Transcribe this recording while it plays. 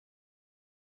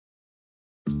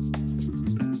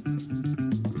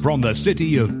From the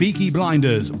city of Peaky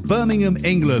Blinders, Birmingham,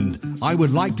 England, I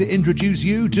would like to introduce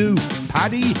you to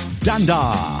Paddy Danda.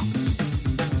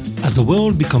 As the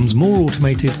world becomes more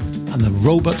automated and the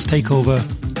robots take over,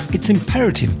 it's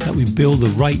imperative that we build the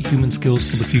right human skills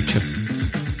for the future.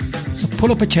 So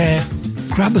pull up a chair,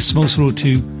 grab a samosa or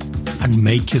two, and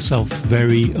make yourself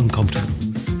very uncomfortable.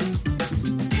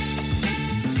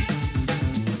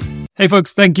 Hey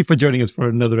folks, thank you for joining us for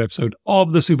another episode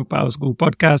of the Superpower School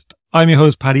podcast. I'm your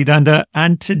host, Paddy Danda,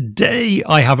 and today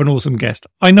I have an awesome guest.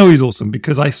 I know he's awesome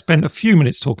because I spent a few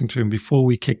minutes talking to him before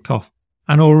we kicked off,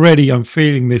 and already I'm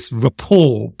feeling this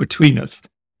rapport between us.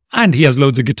 And he has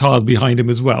loads of guitars behind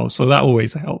him as well, so that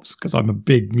always helps because I'm a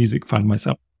big music fan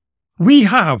myself. We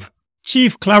have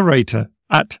Chief Collaborator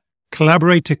at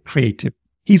Collaborator Creative.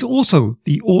 He's also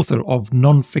the author of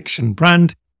NONFICTION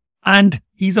brand, and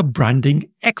he's a branding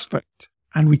expert.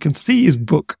 And we can see his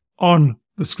book on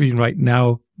the screen right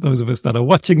now, those of us that are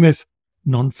watching this,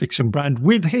 NONFICTION brand,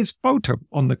 with his photo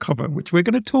on the cover, which we're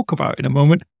going to talk about in a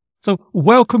moment. So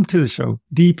welcome to the show,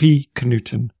 DP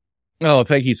Knudten. Oh,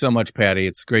 thank you so much, Paddy.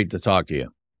 It's great to talk to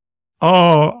you.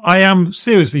 Oh, I am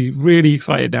seriously really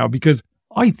excited now because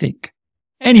I think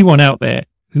anyone out there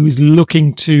who is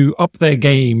looking to up their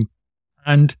game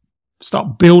and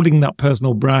start building that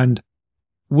personal brand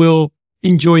will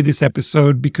enjoy this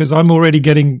episode because I'm already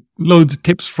getting loads of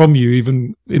tips from you,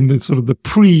 even in the sort of the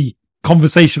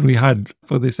pre-conversation we had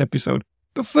for this episode.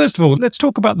 But first of all, let's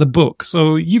talk about the book.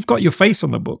 So you've got your face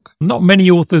on the book. Not many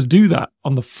authors do that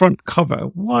on the front cover.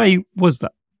 Why was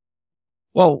that?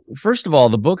 Well, first of all,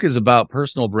 the book is about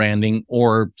personal branding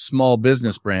or small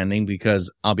business branding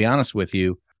because I'll be honest with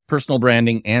you, personal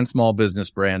branding and small business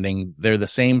branding, they're the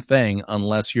same thing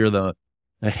unless you're the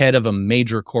head of a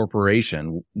major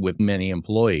corporation with many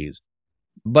employees.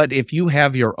 But if you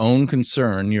have your own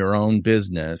concern, your own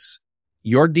business,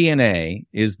 your DNA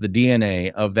is the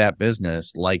DNA of that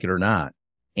business, like it or not.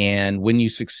 And when you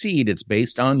succeed, it's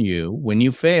based on you. When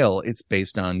you fail, it's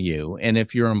based on you. And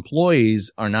if your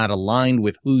employees are not aligned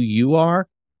with who you are,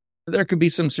 there could be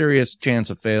some serious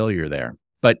chance of failure there.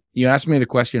 But you asked me the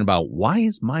question about why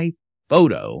is my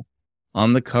photo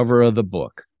on the cover of the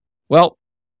book? Well,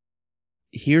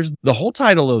 here's the whole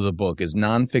title of the book is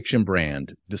Nonfiction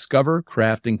Brand, Discover,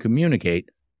 Craft, and Communicate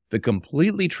the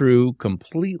completely true,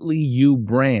 completely you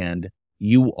brand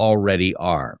you already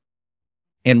are.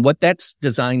 And what that's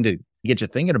designed to get you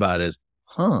thinking about is,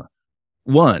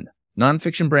 one,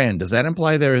 nonfiction brand. Does that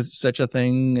imply there's such a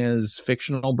thing as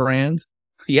fictional brands?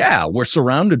 Yeah, we're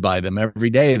surrounded by them every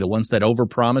day, the ones that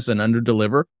overpromise and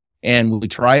underdeliver, and we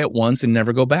try it once and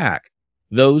never go back.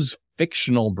 Those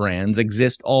fictional brands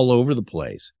exist all over the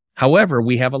place. However,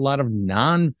 we have a lot of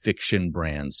nonfiction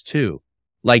brands too.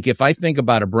 Like if I think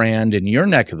about a brand in your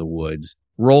neck of the woods,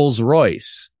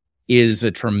 Rolls-Royce is a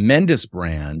tremendous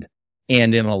brand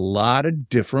and in a lot of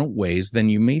different ways than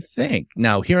you may think.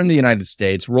 Now, here in the United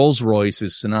States, Rolls-Royce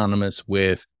is synonymous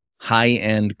with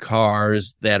high-end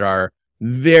cars that are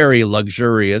very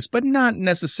luxurious, but not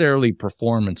necessarily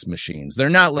performance machines. They're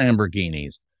not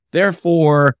Lamborghinis. They're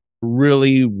for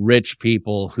really rich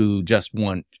people who just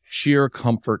want sheer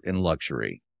comfort and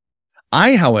luxury.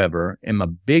 I, however, am a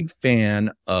big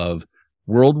fan of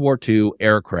World War II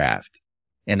aircraft,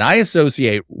 and I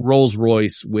associate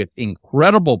Rolls-Royce with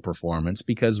incredible performance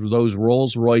because those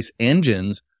Rolls-Royce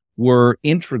engines were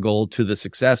integral to the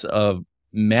success of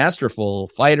masterful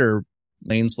fighter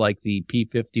planes like the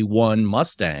P-51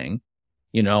 Mustang.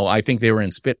 You know, I think they were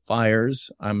in Spitfires.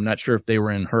 I'm not sure if they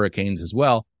were in Hurricanes as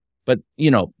well. But,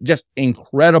 just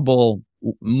incredible,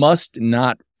 must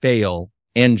not fail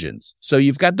engines. So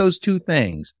you've got those two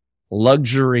things,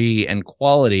 luxury and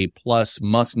quality plus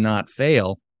must not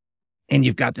fail. And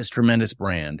you've got this tremendous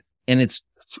brand. And it's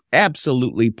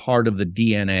absolutely part of the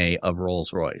DNA of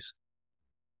Rolls-Royce.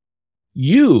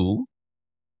 You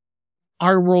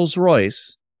are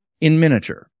Rolls-Royce in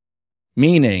miniature,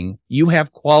 meaning you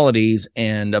have qualities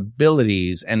and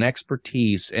abilities and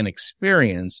expertise and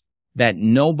experience that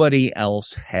nobody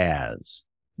else has.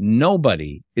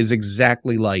 Nobody is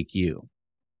exactly like you.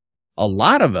 A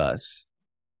lot of us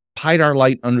hide our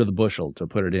light under the bushel, to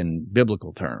put it in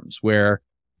biblical terms, where,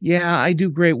 yeah, I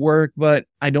do great work, but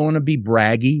I don't want to be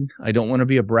braggy. I don't want to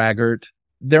be a braggart.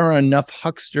 There are enough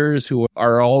hucksters who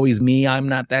are always me. I'm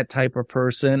not that type of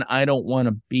person. I don't want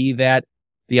to be that.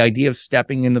 The idea of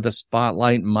stepping into the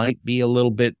spotlight might be a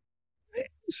little bit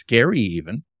scary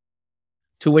even.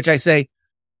 To which I say,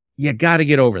 you got to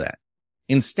get over that.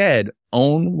 Instead,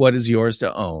 own what is yours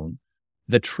to own,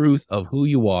 the truth of who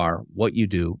you are, what you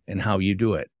do, and how you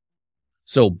do it.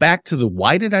 So back to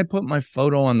why did I put my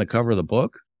photo on the cover of the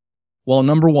book? Well,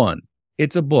 number one,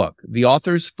 It's a book. The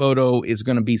author's photo is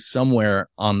going to be somewhere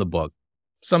on the book,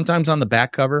 sometimes on the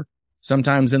back cover,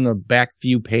 sometimes in the back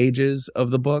few pages of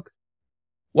the book.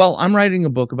 Well, I'm writing a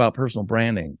book about personal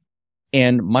branding,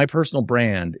 and my personal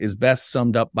brand is best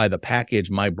summed up by the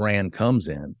package my brand comes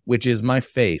in, which is my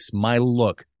face, my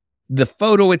look. The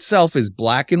photo itself is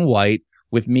black and white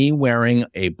with me wearing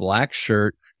a black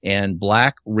shirt and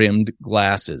black rimmed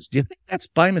glasses. Do you think that's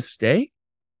by mistake?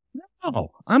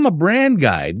 No, I'm a brand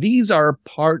guy. These are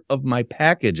part of my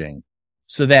packaging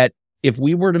so that if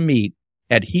we were to meet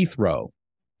at Heathrow,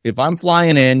 if I'm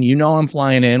flying in, you know I'm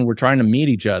flying in, we're trying to meet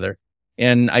each other,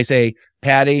 and I say,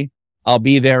 Patty, I'll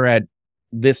be there at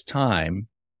this time,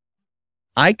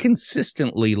 I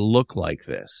consistently look like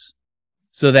this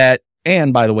so that,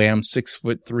 and by the way, I'm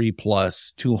 6'3"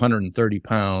 plus 230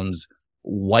 pounds,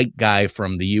 white guy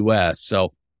from the US.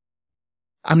 So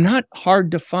I'm not hard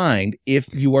to find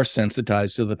if you are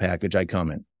sensitized to the package I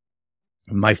come in.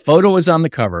 My photo is on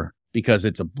the cover because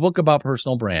it's a book about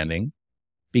personal branding,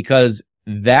 because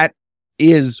that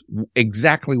is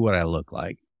exactly what I look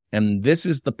like. And this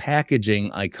is the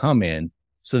packaging I come in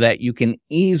so that you can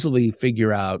easily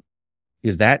figure out,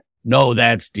 no,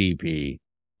 that's DP.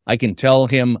 I can tell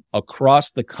him across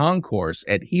the concourse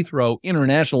at Heathrow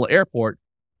International Airport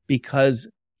because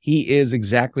he is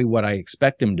exactly what I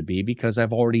expect him to be, because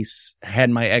I've already had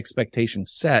my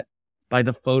expectations set by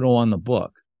the photo on the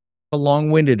book. A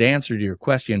long-winded answer to your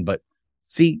question, but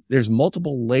see, there's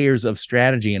multiple layers of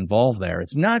strategy involved there.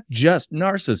 It's not just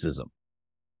narcissism.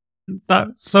 That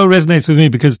so resonates with me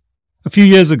because a few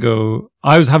years ago,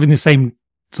 I was having the same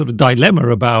sort of dilemma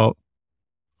about,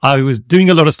 I was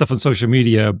doing a lot of stuff on social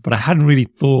media, but I hadn't really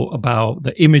thought about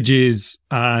the images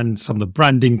and some of the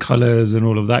branding colors and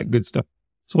all of that good stuff.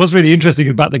 So what's really interesting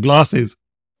about the glasses,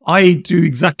 I do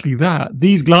exactly that.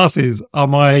 These glasses are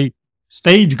my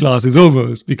stage glasses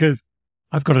almost, because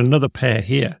I've got another pair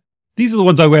here. These are the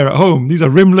ones I wear at home. These are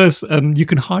rimless and you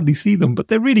can hardly see them, but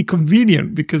they're really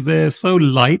convenient because they're so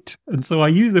light. And so I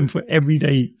use them for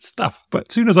everyday stuff. But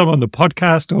as soon as I'm on the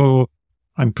podcast or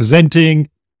I'm presenting,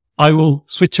 I will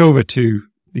switch over to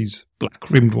these black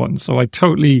rimmed ones. So I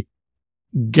totally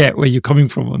get where you're coming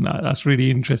from on that. That's really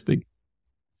interesting.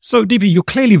 So DP, you're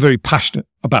clearly very passionate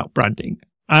about branding.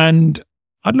 And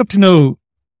I'd love to know,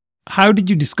 how did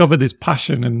you discover this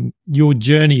passion and your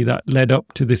journey that led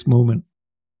up to this moment?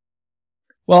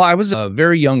 Well, I was a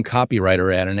very young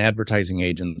copywriter at an advertising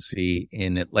agency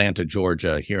in Atlanta,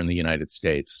 Georgia, here in the United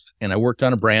States. And I worked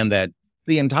on a brand that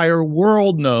the entire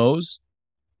world knows,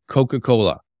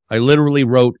 Coca-Cola. I literally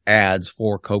wrote ads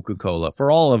for Coca-Cola for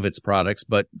all of its products,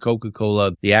 but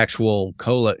Coca-Cola, the actual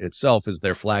cola itself, is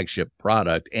their flagship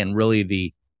product and really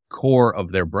the core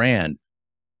of their brand.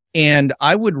 And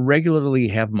I would regularly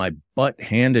have my butt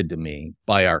handed to me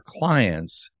by our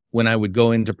clients when I would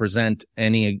go in to present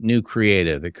any new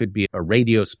creative. It could be a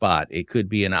radio spot. It could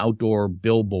be an outdoor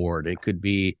billboard. It could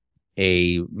be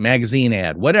a magazine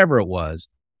ad, whatever it was.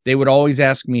 They would always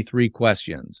ask me three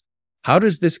questions. How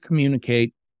does this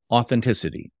communicate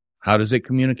authenticity? How does it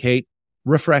communicate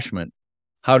refreshment?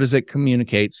 How does it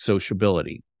communicate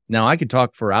sociability? Now, I could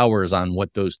talk for hours on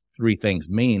what those three things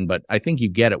mean, but I think you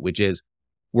get it, which is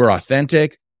we're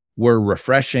authentic, we're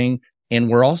refreshing, and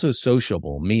we're also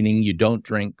sociable, meaning you don't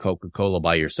drink Coca-Cola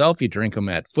by yourself. You drink them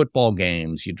at football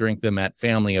games. You drink them at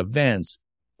family events.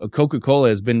 Coca-Cola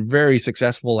has been very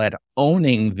successful at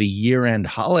owning the year-end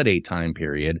holiday time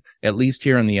period, at least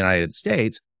here in the United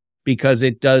States, because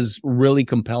it does really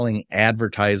compelling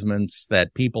advertisements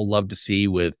that people love to see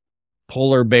with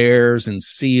polar bears and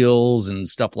seals and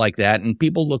stuff like that. And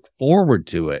people look forward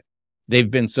to it. They've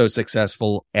been so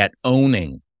successful at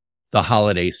owning the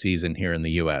holiday season here in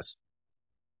the U.S.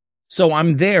 So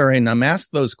I'm there and I'm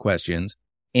asked those questions.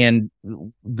 And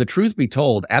the truth be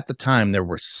told, at the time, there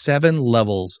were 7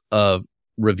 levels of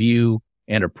review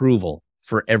and approval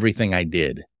for everything I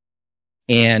did.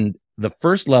 And the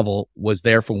first level was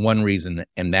there for one reason,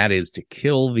 and that is to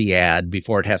kill the ad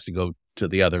before it has to go to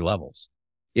the other levels.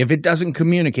 If it doesn't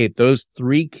communicate those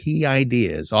 3 key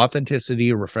ideas,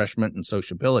 authenticity, refreshment, and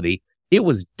sociability, it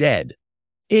was dead.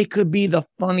 It could be the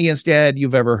funniest ad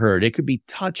you've ever heard. It could be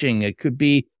touching. It could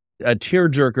be a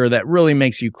tearjerker that really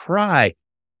makes you cry.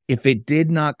 If it did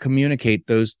not communicate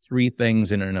those 3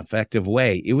 things in an effective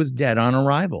way, it was dead on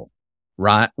arrival.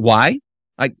 Right? Why?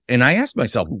 I asked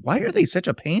myself, why are they such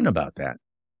a pain about that?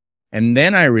 And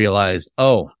then I realized,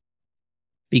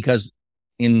 because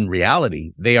in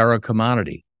reality, they are a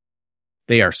commodity.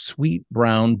 They are sweet,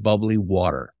 brown, bubbly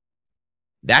water.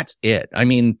 That's it. I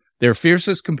mean, their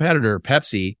fiercest competitor,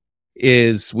 Pepsi,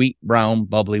 is sweet, brown,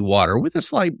 bubbly water with a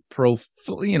slight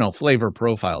flavor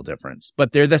profile difference.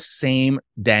 But they're the same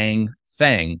dang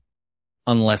thing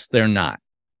unless they're not.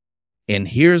 And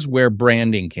here's where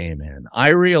branding came in. I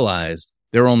realized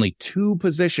there are only two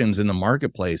positions in the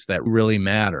marketplace that really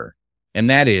matter. And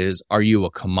that is, are you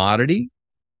a commodity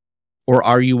or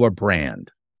are you a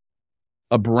brand?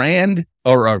 A brand,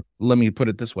 or let me put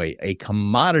it this way, a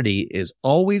commodity is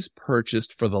always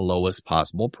purchased for the lowest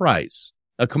possible price.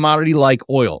 A commodity like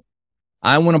oil.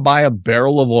 I want to buy a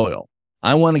barrel of oil.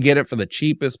 I want to get it for the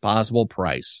cheapest possible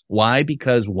price. Why?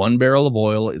 Because one barrel of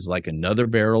oil is like another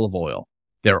barrel of oil.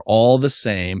 They're all the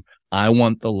same. I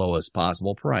want the lowest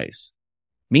possible price.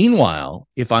 Meanwhile,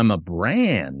 if I'm a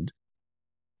brand,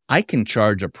 I can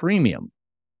charge a premium.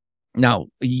 Now,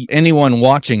 anyone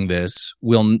watching this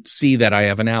will see that I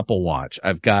have an Apple Watch.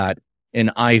 I've got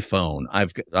an iPhone.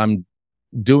 I'm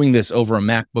doing this over a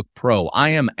MacBook Pro. I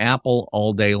am Apple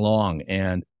all day long.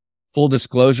 And full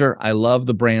disclosure, I love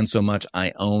the brand so much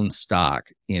I own stock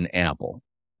in Apple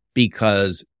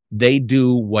because they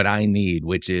do what I need,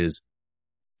 which is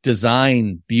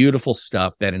design beautiful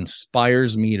stuff that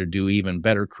inspires me to do even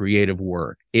better creative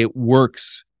work. It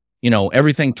works.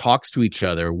 Everything talks to each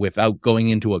other without going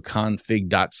into a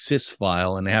config.sys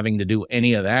file and having to do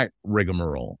any of that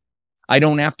rigmarole. I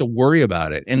don't have to worry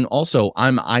about it. And also,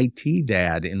 I'm IT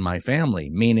dad in my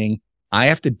family, meaning I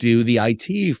have to do the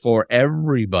IT for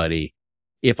everybody.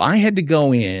 If I had to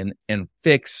go in and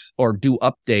fix or do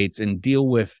updates and deal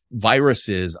with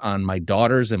viruses on my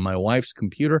daughter's and my wife's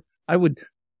computer, I would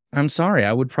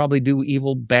probably do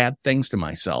evil, bad things to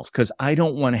myself because I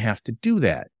don't want to have to do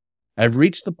that. I've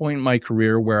reached the point in my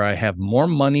career where I have more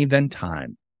money than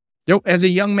time. As a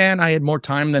young man, I had more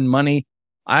time than money.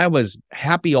 I was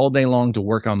happy all day long to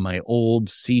work on my old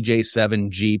CJ7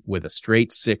 Jeep with a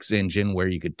straight 6 engine where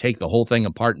you could take the whole thing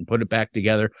apart and put it back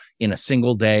together in a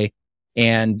single day.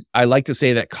 And I like to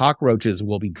say that cockroaches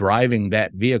will be driving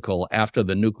that vehicle after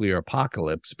the nuclear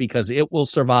apocalypse because it will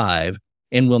survive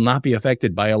and will not be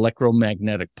affected by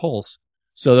electromagnetic pulse.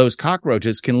 So those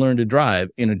cockroaches can learn to drive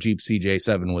in a Jeep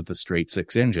CJ7 with a straight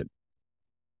 6 engine.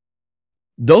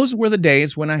 Those were the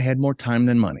days when I had more time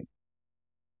than money.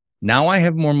 Now I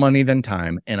have more money than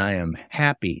time, and I am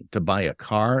happy to buy a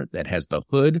car that has the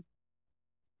hood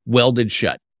welded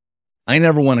shut. I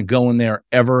never want to go in there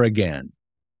ever again.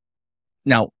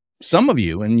 Now, some of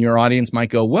you in your audience might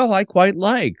go, well, I quite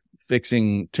like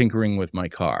tinkering with my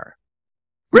car.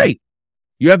 Great.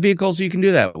 You have vehicles you can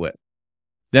do that with.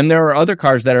 Then there are other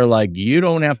cars that are like, you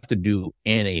don't have to do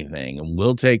anything and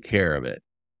we'll take care of it.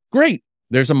 Great.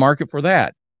 There's a market for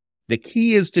that. The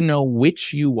key is to know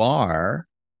which you are.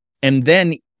 And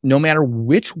then no matter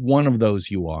which one of those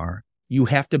you are, you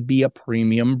have to be a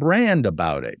premium brand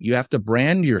about it. You have to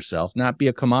brand yourself, not be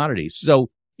a commodity. So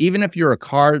even if you're a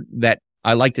car that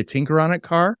I like to tinker on it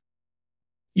car,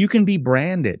 you can be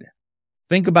branded.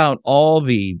 Think about all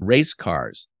the race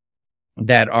cars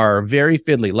that are very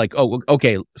fiddly. Like,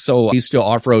 so I used to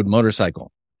off-road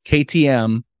motorcycle.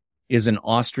 KTM is an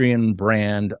Austrian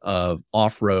brand of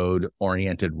off-road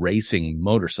oriented racing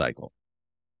motorcycle.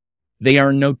 They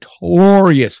are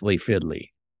notoriously fiddly.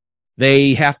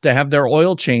 They have to have their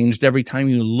oil changed every time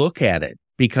you look at it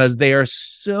because they are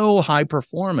so high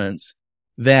performance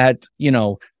that,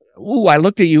 I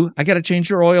looked at you. I got to change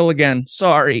your oil again.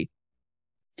 Sorry.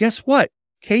 Guess what?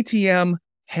 KTM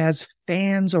has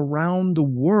fans around the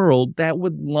world that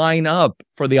would line up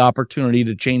for the opportunity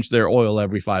to change their oil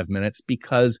every 5 minutes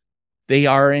because they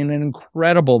are an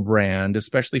incredible brand,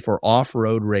 especially for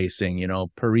off-road racing,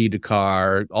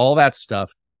 Paris-Dakar, all that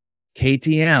stuff.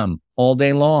 KTM all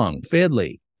day long,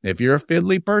 fiddly. If you're a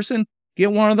fiddly person,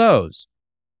 get one of those.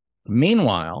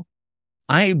 Meanwhile,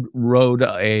 I rode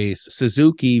a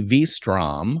Suzuki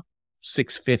V-Strom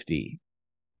 650,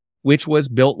 which was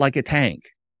built like a tank.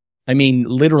 I mean,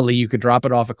 literally, you could drop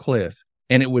it off a cliff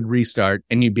and it would restart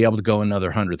and you'd be able to go another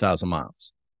 100,000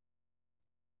 miles.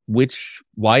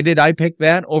 Why did I pick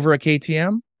that over a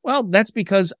KTM? Well, that's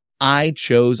because I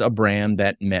chose a brand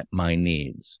that met my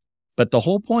needs. But the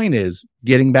whole point is,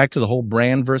 getting back to the whole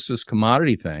brand versus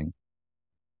commodity thing,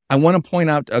 I want to point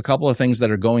out a couple of things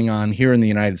that are going on here in the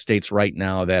United States right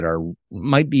now that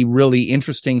might be really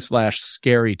interesting /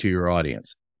 scary to your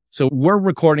audience. So we're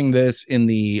recording this in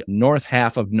the north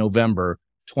half of November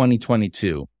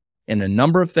 2022, and a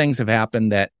number of things have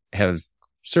happened that have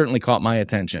certainly caught my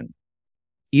attention.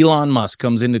 Elon Musk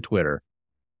comes into Twitter,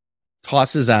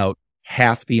 tosses out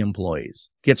half the employees,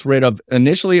 gets rid of,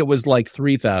 initially it was like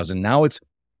 3,000. Now it's,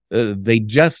 they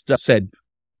just said,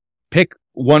 pick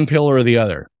one pill or the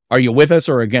other. Are you with us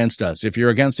or against us? If you're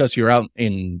against us, you're out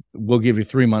we'll give you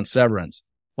 3 months severance.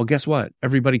 Well, guess what?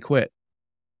 Everybody quit.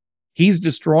 He's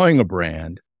destroying a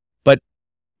brand, but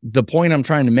the point I'm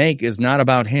trying to make is not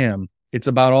about him. It's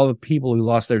about all the people who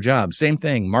lost their jobs. Same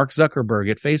thing. Mark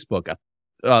Zuckerberg at Facebook,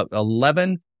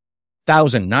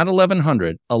 11,000, not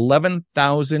 1,100,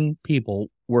 11,000 people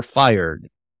were fired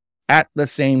at the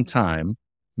same time,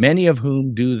 many of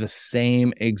whom do the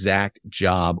same exact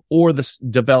job or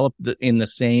develop in the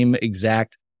same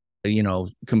exact,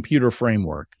 computer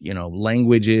framework,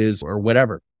 languages or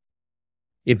whatever.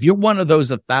 If you're one of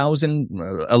those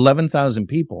 11,000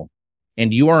 people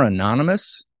and you are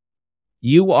anonymous,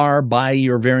 you are by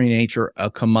your very nature a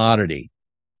commodity.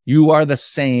 You are the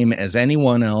same as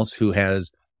anyone else who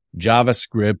has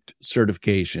JavaScript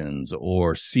certifications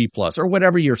or C++ or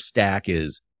whatever your stack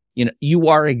is. You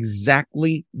are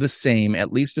exactly the same,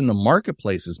 at least in the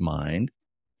marketplace's mind,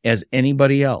 as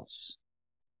anybody else,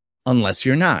 unless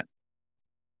you're not.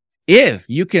 If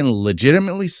you can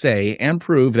legitimately say and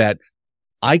prove that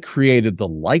I created the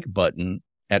like button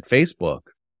at Facebook,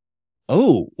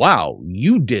 oh, wow,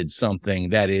 you did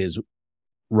something that is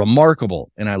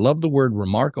remarkable. And I love the word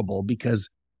remarkable because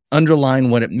underline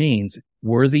what it means,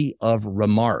 worthy of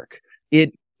remark.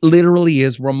 It literally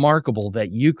is remarkable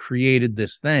that you created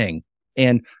this thing.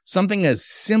 And something as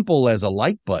simple as a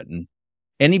like button,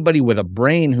 anybody with a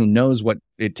brain who knows what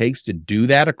it takes to do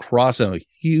that across a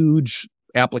huge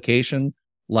application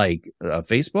like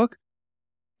Facebook,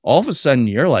 all of a sudden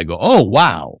you're like, oh,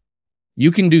 wow,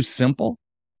 you can do simple.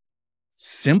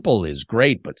 Simple is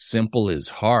great, but simple is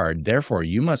hard. Therefore,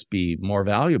 you must be more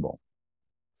valuable.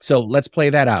 So let's play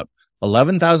that out.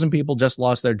 11,000 people just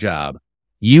lost their job.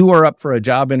 You are up for a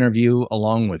job interview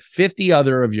along with 50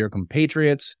 other of your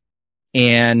compatriots,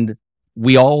 and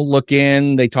we all look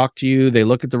in, they talk to you, they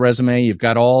look at the resume, you've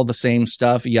got all the same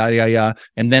stuff, yada, yada, yada.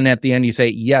 And then at the end you say,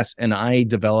 yes, and I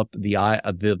developed the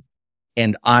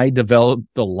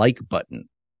like button.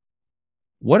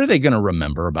 What are they going to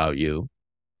remember about you?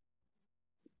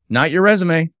 Not your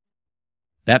resume,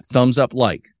 that thumbs up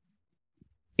like.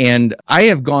 And I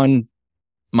have gone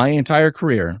my entire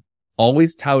career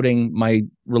always touting my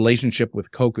relationship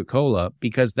with Coca-Cola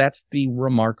because that's the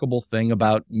remarkable thing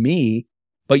about me.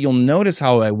 But you'll notice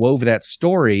how I wove that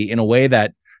story in a way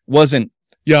that wasn't,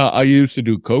 yeah, I used to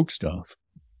do Coke stuff,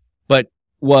 but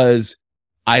was,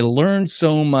 I learned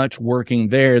so much working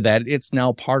there that it's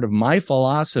now part of my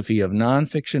philosophy of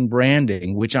nonfiction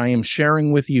branding, which I am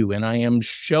sharing with you. And I am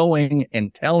showing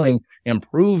and telling and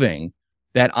proving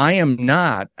that I am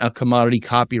not a commodity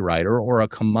copywriter or a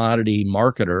commodity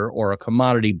marketer or a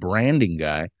commodity branding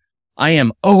guy. I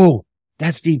am,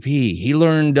 that's DP. He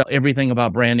learned everything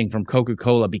about branding from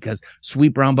Coca-Cola because sweet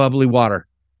brown bubbly water.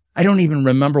 I don't even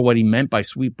remember what he meant by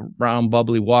sweet brown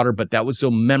bubbly water, but that was so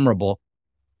memorable.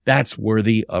 That's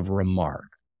worthy of remark.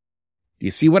 Do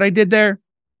you see what I did there?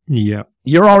 Yeah.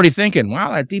 You're already thinking,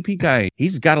 wow, that DP guy,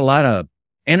 he's got a lot of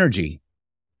energy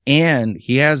and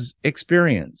he has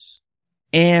experience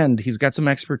and he's got some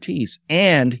expertise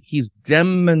and he's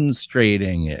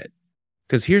demonstrating it.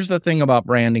 Because here's the thing about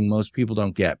branding most people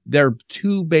don't get. There are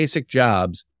two basic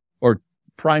jobs or two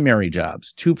primary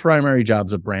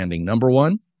jobs of branding. Number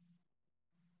one,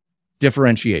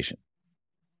 differentiation.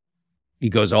 It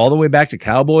goes all the way back to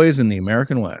cowboys in the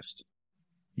American West.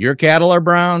 Your cattle are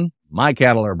brown, my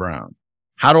cattle are brown.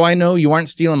 How do I know you aren't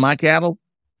stealing my cattle?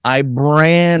 I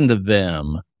brand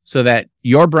them so that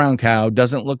your brown cow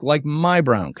doesn't look like my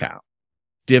brown cow.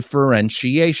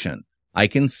 Differentiation. I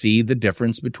can see the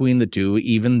difference between the two,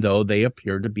 even though they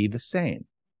appear to be the same.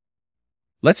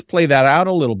 Let's play that out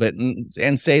a little bit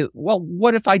and say, well,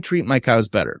 what if I treat my cows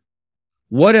better?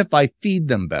 What if I feed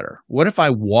them better? What if I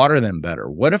water them better?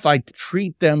 What if I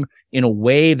treat them in a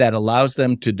way that allows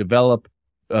them to develop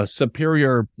a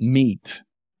superior meat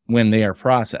when they are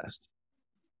processed?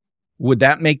 Would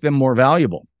that make them more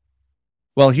valuable?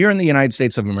 Well, here in the United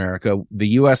States of America, the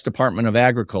U.S. Department of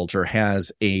Agriculture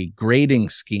has a grading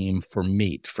scheme for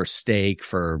meat, for steak,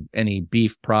 for any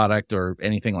beef product or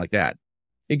anything like that.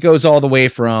 It goes all the way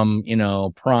from,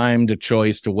 prime to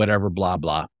choice to whatever, blah,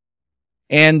 blah.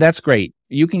 And that's great.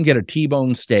 You can get a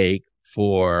T-bone steak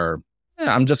for,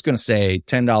 I'm just going to say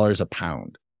 $10 a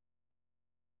pound.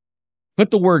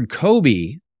 Put the word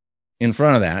Kobe in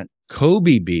front of that,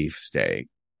 Kobe beef steak.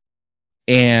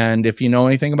 And if you know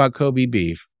anything about Kobe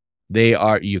beef,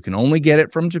 you can only get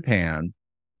it from Japan.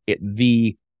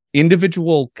 The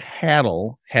individual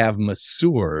cattle have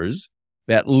masseurs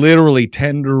that literally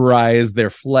tenderize their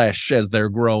flesh as they're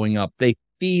growing up. They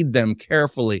feed them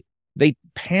carefully. They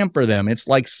pamper them. It's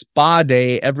like spa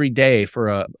day every day for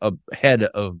a head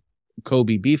of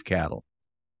Kobe beef cattle.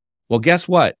 Well, guess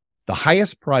what? The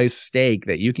highest price steak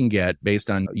that you can get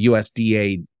based on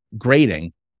USDA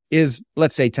grading is,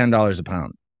 let's say, $10 a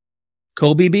pound.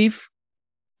 Kobe beef,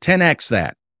 10x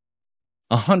that,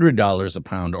 $100 a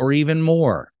pound or even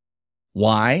more.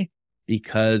 Why?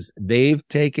 Because they've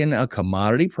taken a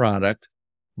commodity product,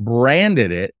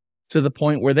 branded it to the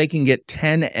point where they can get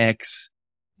 10x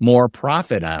more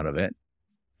profit out of it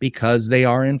because they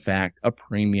are, in fact, a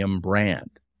premium brand.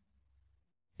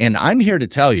 And I'm here to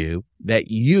tell you that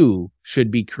you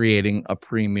should be creating a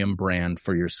premium brand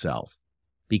for yourself.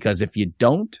 Because if you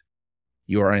don't,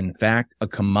 you are, in fact, a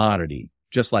commodity,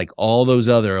 just like all those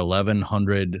other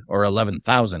 1,100 or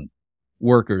 11,000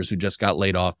 workers who just got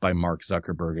laid off by Mark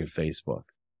Zuckerberg at Facebook.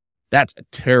 That's a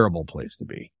terrible place to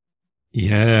be.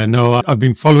 Yeah, no, I've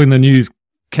been following the news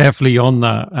carefully on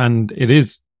that, and it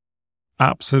is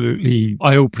absolutely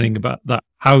eye-opening about that,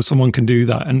 how someone can do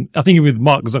that. And I think with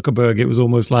Mark Zuckerberg, it was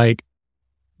almost like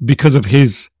because of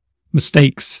his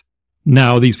mistakes,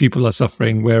 now these people are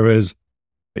suffering, whereas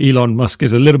Elon Musk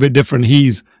is a little bit different.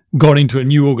 He's gone into a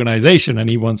new organization and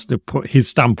he wants to put his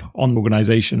stamp on the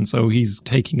organization. So he's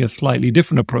taking a slightly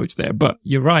different approach there. But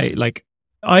you're right. Like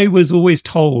I was always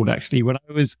told, actually, when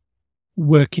I was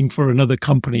working for another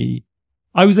company,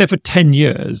 I was there for 10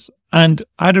 years and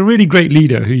I had a really great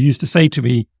leader who used to say to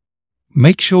me,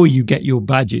 make sure you get your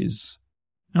badges.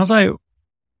 And I was like,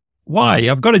 why?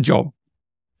 I've got a job.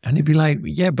 And he'd be like,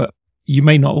 yeah, but you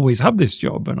may not always have this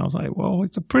job. And I was like, well,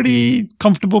 it's a pretty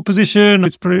comfortable position.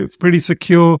 It's pretty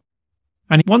secure.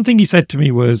 And one thing he said to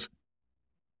me was,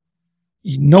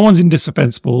 no one's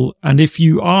indispensable. And if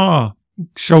you are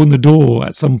shown the door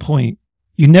at some point,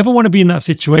 you never want to be in that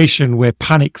situation where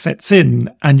panic sets in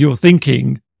and you're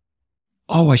thinking,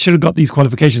 oh, I should have got these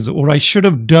qualifications, or I should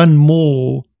have done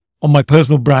more on my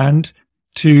personal brand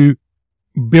to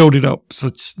build it up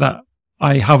such that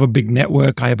I have a big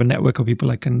network. I have a network of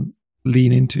people I can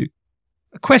lean into.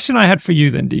 A question I had for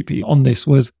you then, DP, on this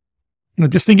was,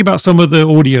 just thinking about some of the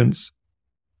audience.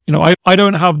 I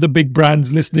don't have the big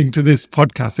brands listening to this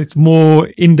podcast. It's more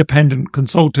independent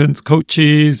consultants,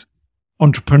 coaches,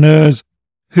 entrepreneurs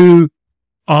who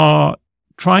are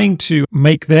trying to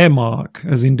make their mark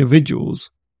as individuals.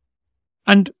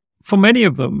 And for many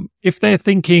of them, if they're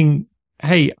thinking,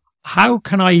 hey, how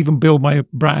can I even build my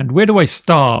brand? Where do I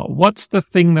start? What's the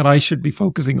thing that I should be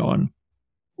focusing on?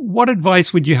 What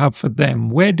advice would you have for them?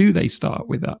 Where do they start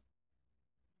with that?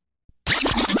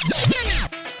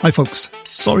 Hi folks,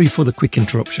 sorry for the quick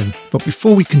interruption, but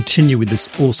before we continue with this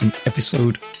awesome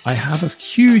episode, I have a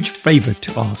huge favor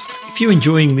to ask. If you're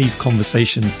enjoying these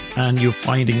conversations and you're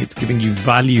finding it's giving you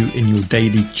value in your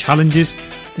daily challenges,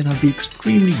 then I'd be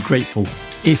extremely grateful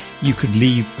if you could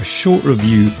leave a short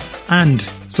review and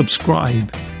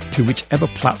subscribe to whichever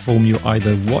platform you're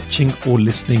either watching or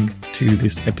listening to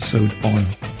this episode on.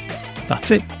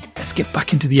 That's it. Let's get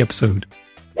back into the episode.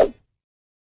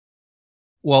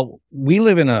 Well, we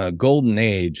live in a golden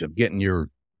age of getting your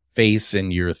face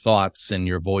and your thoughts and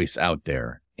your voice out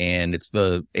there. And it's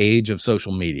the age of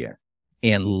social media.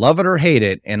 And love it or hate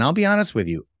it, and I'll be honest with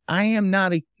you, I am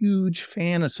not a huge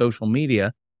fan of social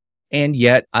media. And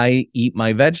yet I eat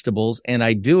my vegetables, and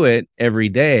I do it every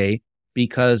day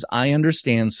because I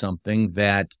understand something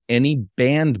that any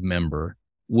band member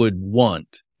would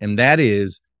want. And that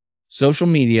is social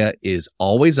media is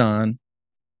always on.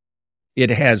 It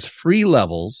has free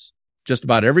levels. Just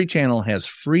about every channel has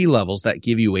free levels that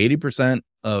give you 80%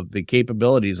 of the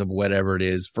capabilities of whatever it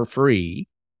is for free.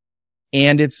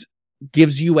 And it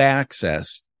gives you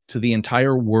access to the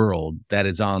entire world that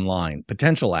is online,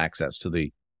 potential access to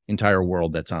the entire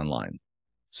world that's online.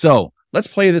 So let's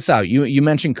play this out. You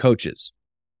mentioned coaches.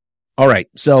 All right.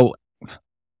 So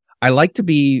I like to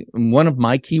be, one of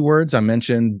my keywords, I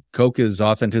mentioned Coke is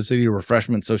authenticity,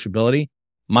 refreshment, sociability.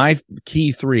 My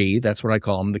key three, that's what I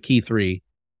call them, the key three.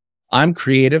 I'm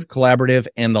creative, collaborative,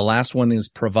 and the last one is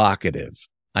provocative.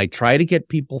 I try to get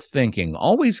people thinking,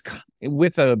 always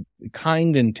with a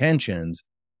kind intentions,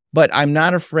 but I'm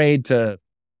not afraid to,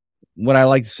 what I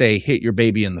like to say, hit your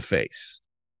baby in the face.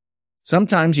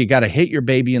 Sometimes you got to hit your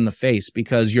baby in the face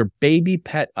because your baby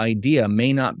pet idea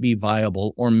may not be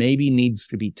viable or maybe needs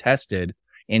to be tested.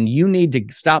 And you need to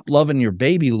stop loving your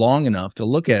baby long enough to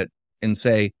look at it and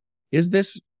say, is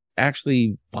this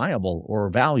actually viable or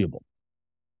valuable?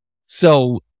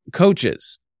 So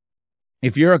coaches,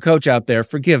 if you're a coach out there,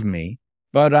 forgive me,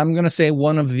 but I'm going to say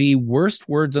one of the worst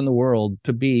words in the world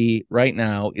to be right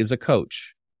now is a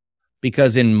coach.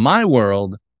 Because in my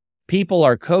world, people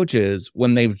are coaches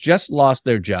when they've just lost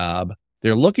their job.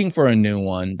 They're looking for a new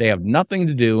one. They have nothing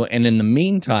to do. And in the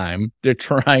meantime, they're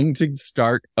trying to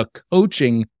start a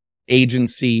coaching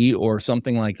agency or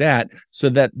something like that so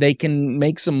that they can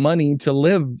make some money to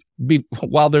live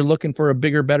while they're looking for a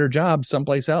bigger, better job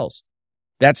someplace else.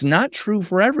 That's not true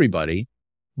for everybody,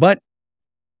 but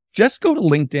just go to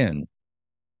LinkedIn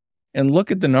and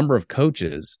look at the number of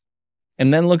coaches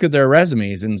and then look at their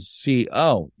resumes and see,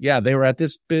 oh, yeah, they were at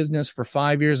this business for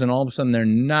 5 years and all of a sudden they're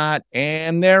not,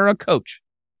 and they're a coach.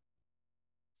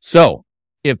 So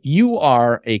if you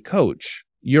are a coach,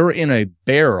 you're in a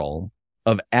barrel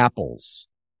of apples.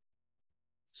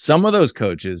 Some of those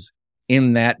coaches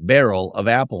in that barrel of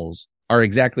apples are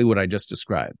exactly what I just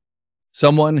described.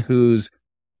 Someone who's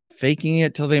faking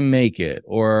it till they make it,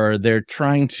 or they're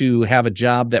trying to have a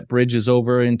job that bridges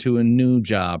over into a new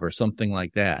job or something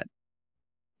like that.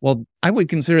 Well, I would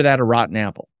consider that a rotten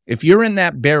apple. If you're in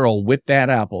that barrel with that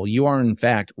apple, you are in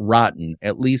fact rotten,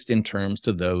 at least in terms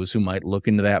to those who might look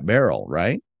into that barrel,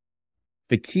 right?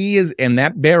 The key is, and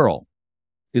that barrel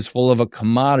is full of a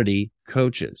commodity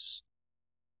coaches.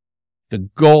 The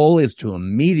goal is to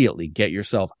immediately get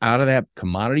yourself out of that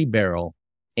commodity barrel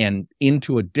and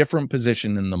into a different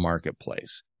position in the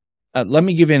marketplace. Let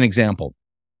me give you an example.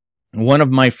 One of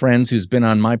my friends who's been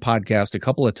on my podcast a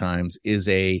couple of times is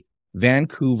a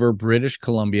Vancouver, British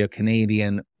Columbia,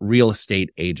 Canadian real estate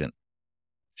agent.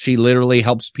 She literally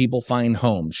helps people find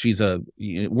homes.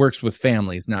 Works with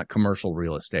families, not commercial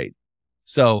real estate.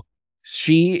 So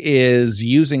she is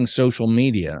using social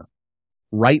media,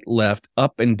 right, left,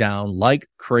 up and down like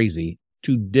crazy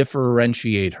to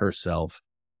differentiate herself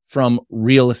from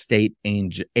real estate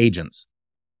agents.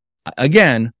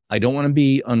 Again, I don't want to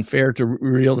be unfair to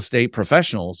real estate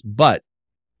professionals, but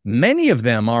many of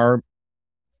them are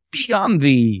beyond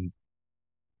the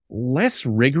less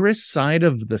rigorous side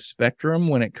of the spectrum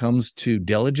when it comes to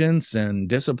diligence and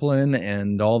discipline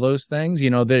and all those things.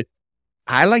 That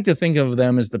I like to think of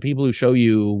them as the people who show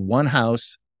you one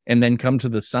house and then come to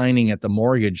the signing at the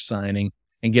mortgage signing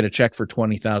and get a check for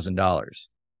 $20,000.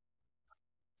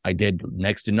 I did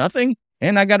next to nothing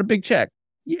and I got a big check.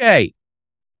 Yay.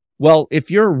 Well, if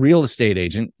you're a real estate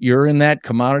agent, you're in that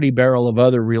commodity barrel of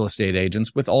other real estate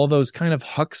agents with all those kind of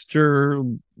huckster,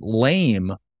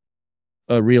 lame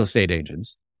real estate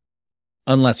agents,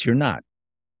 unless you're not.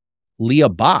 Leah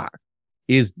Bach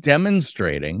is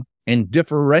demonstrating and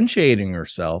differentiating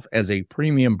herself as a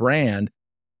premium brand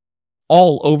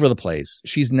all over the place.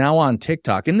 She's now on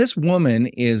TikTok, and this woman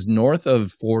is north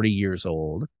of 40 years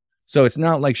old. So it's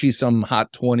not like she's some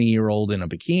hot 20-year-old in a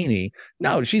bikini.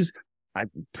 No, she's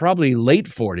probably late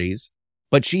 40s,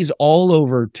 but she's all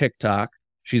over TikTok.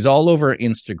 She's all over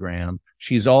Instagram.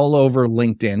 She's all over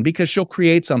LinkedIn because she'll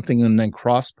create something and then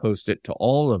cross-post it to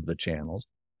all of the channels.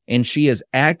 And she is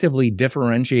actively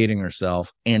differentiating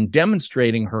herself and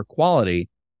demonstrating her quality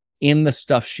in the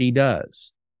stuff she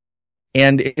does.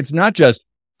 And it's not just,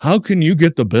 how can you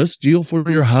get the best deal for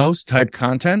your house type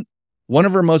content? One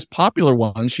of her most popular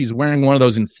ones, she's wearing one of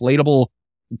those inflatable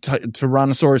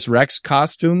Tyrannosaurus Rex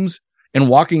costumes and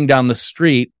walking down the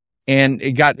street, and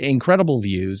it got incredible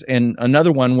views. And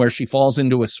another one where she falls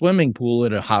into a swimming pool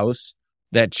at a house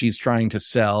that she's trying to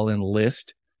sell and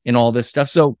list and all this stuff.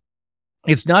 So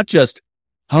it's not just,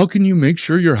 how can you make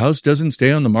sure your house doesn't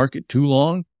stay on the market too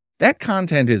long? That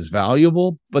content is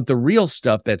valuable, but the real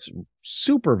stuff that's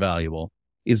super valuable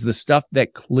is the stuff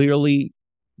that clearly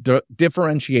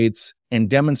differentiates and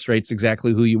demonstrates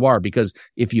exactly who you are. Because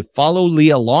if you follow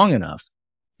Leah long enough,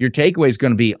 your takeaway is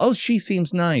going to be, oh, she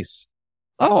seems nice.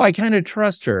 Oh, I kind of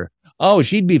trust her. Oh,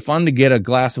 she'd be fun to get a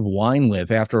glass of wine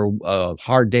with after a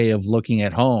hard day of looking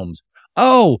at homes.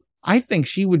 Oh, I think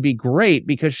she would be great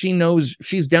because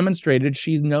she's demonstrated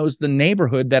she knows the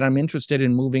neighborhood that I'm interested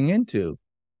in moving into.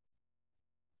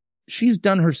 She's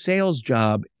done her sales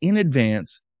job in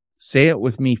advance, say it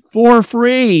with me, for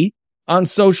free on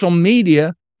social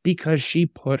media because she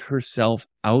put herself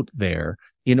out there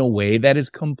in a way that is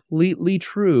completely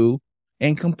true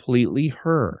and completely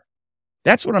her.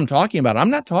 That's what I'm talking about.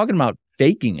 I'm not talking about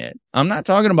faking it. I'm not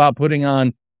talking about putting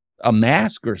on a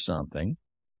mask or something.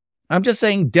 I'm just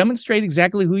saying demonstrate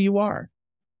exactly who you are.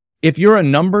 If you're a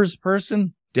numbers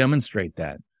person, demonstrate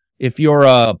that. If you're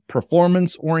a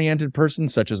performance-oriented person,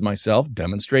 such as myself,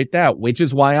 demonstrate that, which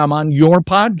is why I'm on your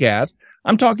podcast.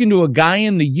 I'm talking to a guy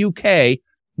in the UK.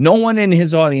 No one in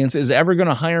his audience is ever going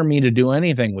to hire me to do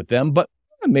anything with them, but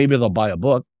maybe they'll buy a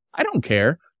book. I don't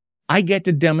care. I get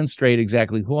to demonstrate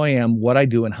exactly who I am, what I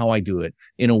do, and how I do it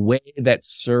in a way that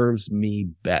serves me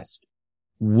best.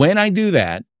 When I do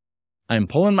that, I'm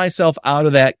pulling myself out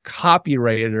of that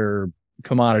copywriter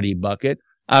commodity bucket,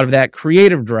 out of that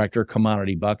creative director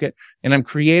commodity bucket, and I'm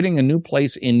creating a new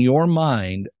place in your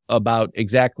mind about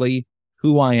exactly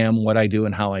who I am, what I do,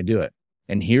 and how I do it.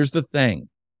 And here's the thing.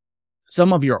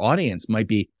 Some of your audience might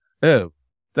be, oh,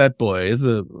 that boy is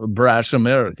a brash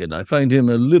American. I find him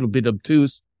a little bit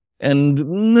obtuse and a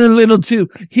little too,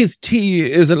 his tea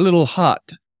is a little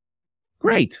hot.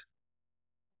 Great.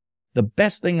 The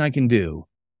best thing I can do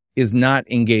is not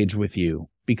engage with you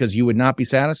because you would not be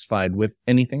satisfied with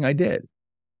anything I did.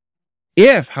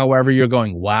 If, however, you're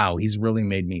going, wow, he's really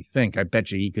made me think. I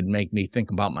bet you he could make me think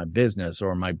about my business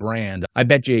or my brand. I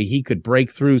bet you he could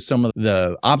break through some of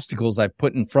the obstacles I've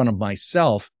put in front of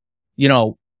myself.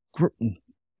 Then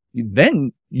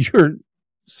you're,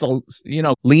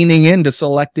 leaning into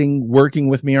selecting, working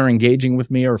with me or engaging with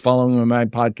me or following my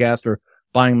podcast or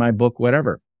buying my book,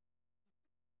 whatever.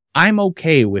 I'm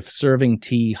okay with serving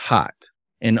tea hot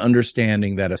and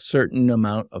understanding that a certain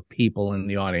amount of people in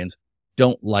the audience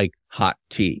don't like hot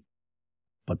tea.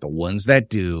 But the ones that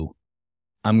do,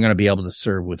 I'm going to be able to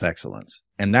serve with excellence.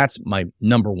 And that's my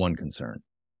number one concern.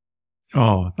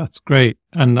 Oh, that's great.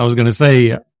 And I was going to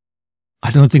say, I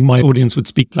don't think my audience would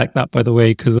speak like that, by the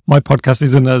way, because my podcast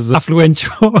isn't as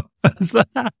affluential as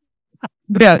that.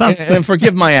 Yeah, and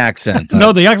forgive my accent.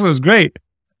 No, the accent was great.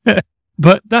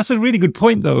 But that's a really good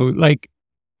point, though. Like,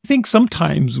 I think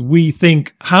sometimes we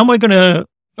think, how am I going to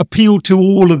appeal to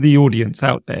all of the audience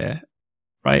out there?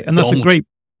 Right. And that's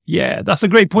a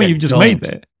great point you've just made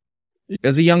there.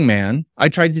 As a young man, I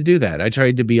tried to do that. I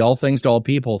tried to be all things to all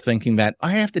people, thinking that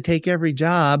I have to take every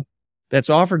job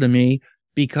that's offered to me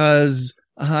because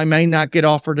I might not get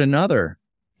offered another.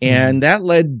 And that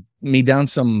led me down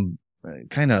some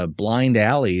kind of blind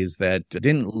alleys that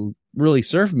didn't really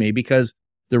serve me, because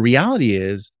the reality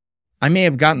is I may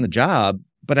have gotten the job,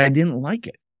 but I didn't like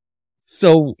it.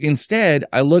 So instead,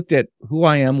 I looked at who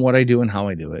I am, what I do, and how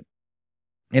I do it.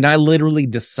 And I literally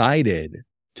decided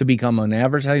to become an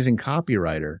advertising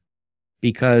copywriter,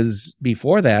 because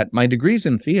before that, my degree's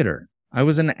in theater. I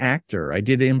was an actor. I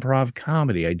did improv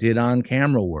comedy. I did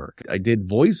on-camera work. I did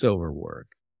voiceover work.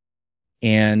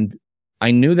 And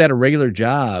I knew that a regular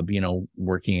job,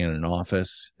 working in an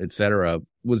office, etc.,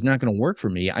 was not going to work for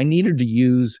me. I needed to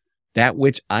use that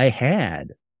which I had.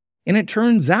 And it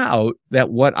turns out that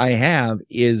what I have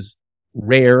is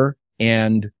rare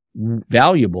and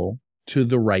valuable to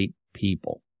the right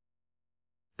people.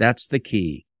 That's the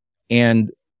key.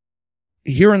 And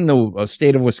here in the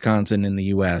state of Wisconsin in the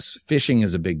U.S., fishing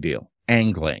is a big deal.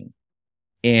 Angling.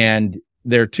 And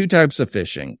there are two types of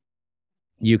fishing.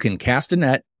 You can cast a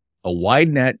net, a wide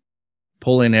net,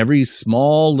 pull in every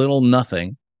small little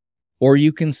nothing, or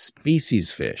you can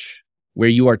species fish, where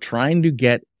you are trying to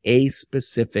get a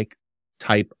specific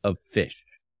type of fish.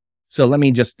 So let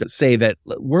me just say that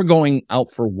we're going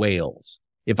out for whales.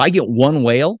 If I get one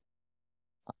whale,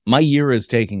 my year is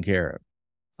taken care of.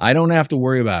 I don't have to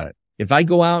worry about it. If I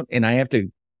go out and I have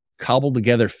to cobble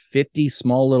together 50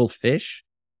 small little fish,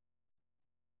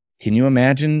 can you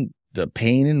imagine the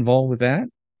pain involved with that?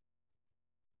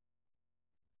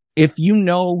 If you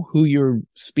know who your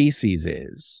species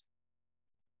is,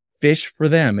 fish for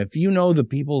them. If you know the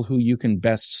people who you can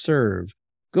best serve,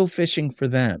 go fishing for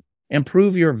them and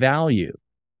prove your value.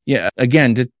 Yeah,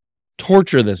 again, to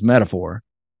torture this metaphor,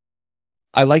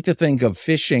 I like to think of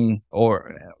fishing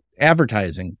or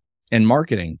advertising and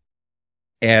marketing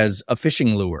as a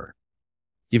fishing lure.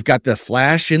 You've got the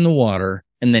flash in the water,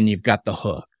 and then you've got the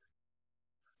hook.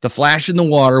 The flash in the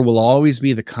water will always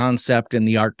be the concept and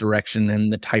the art direction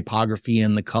and the typography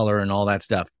and the color and all that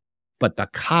stuff. But the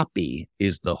copy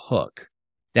is the hook.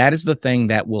 That is the thing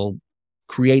that will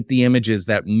create the images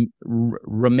that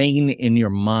remain in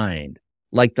your mind.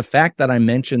 Like the fact that I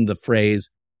mentioned the phrase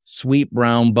sweet,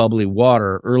 brown, bubbly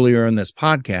water earlier in this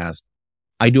podcast.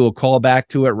 I do a call back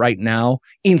to it right now.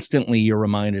 Instantly, you're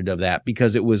reminded of that,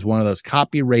 because it was one of those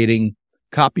copywriting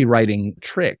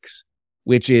tricks,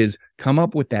 which is come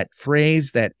up with that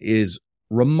phrase that is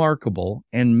remarkable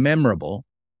and memorable,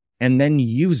 and then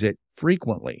use it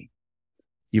frequently.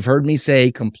 You've heard me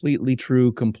say completely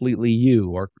true, completely you,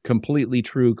 or completely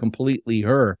true, completely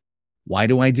her. Why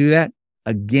do I do that?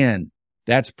 Again,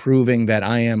 that's proving that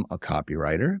I am a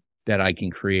copywriter, that I can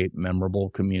create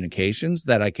memorable communications,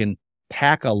 that I can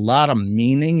pack a lot of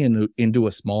meaning into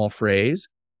a small phrase.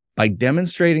 By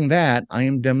demonstrating that, I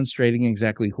am demonstrating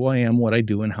exactly who I am, what I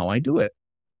do, and how I do it.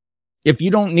 If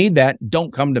you don't need that,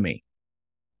 don't come to me.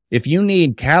 If you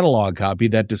need catalog copy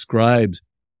that describes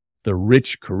the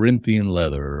rich Corinthian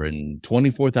leather and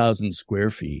 24,000 square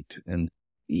feet, and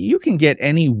you can get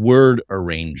any word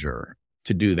arranger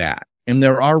to do that. And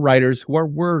there are writers who are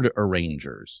word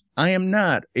arrangers. I am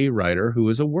not a writer who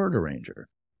is a word arranger.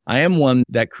 I am one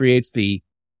that creates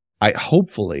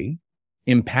hopefully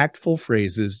impactful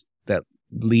phrases that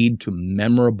lead to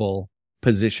memorable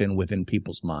position within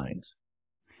people's minds.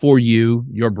 for you,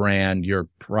 your brand, your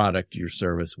product, your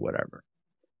service, whatever.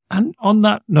 And on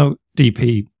that note,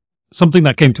 DP, something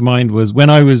that came to mind was when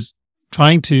I was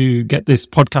trying to get this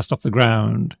podcast off the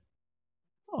ground,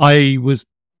 I was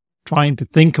trying to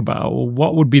think about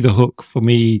what would be the hook for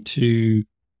me to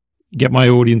get my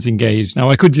audience engaged. Now,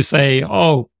 I could just say,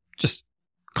 just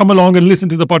come along and listen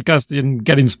to the podcast and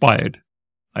get inspired.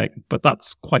 But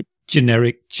that's quite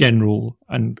generic, general,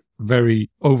 and very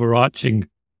overarching.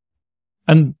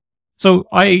 And so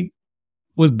I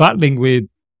was battling with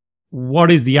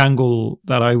what is the angle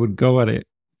that I would go at it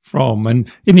from. And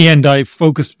in the end, I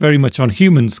focused very much on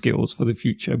human skills for the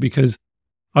future because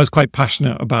I was quite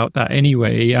passionate about that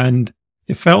anyway. And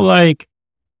it felt like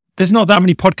there's not that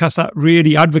many podcasts that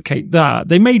really advocate that.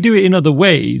 They may do it in other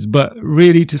ways, but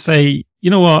really to say, you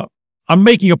know what, I'm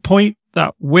making a point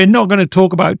that we're not going to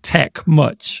talk about tech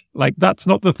much. Like, that's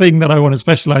not the thing that I want to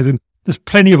specialize in. There's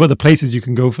plenty of other places you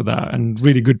can go for that and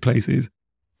really good places.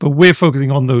 But we're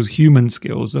focusing on those human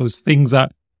skills, those things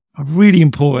that are really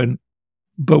important,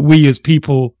 but we as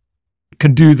people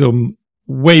can do them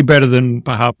way better than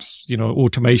perhaps,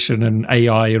 automation and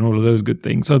AI and all of those good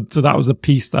things. So that was a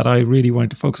piece that I really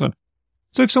wanted to focus on.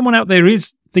 So if someone out there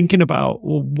is thinking about,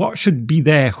 well, what should be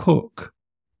their hook?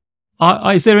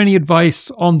 Is there any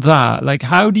advice on that? Like,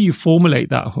 how do you formulate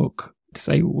that hook to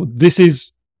say, well, this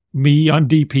is me, I'm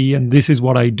DP, and this is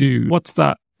what I do? What's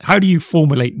that? How do you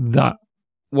formulate that?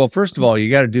 Well, first of all,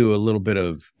 you got to do a little bit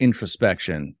of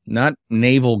introspection, not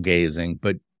navel gazing,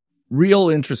 but real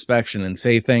introspection, and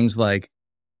say things like,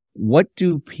 what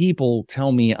do people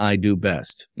tell me I do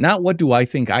best? Not what do I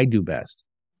think I do best,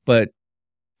 but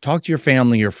talk to your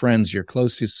family, your friends, your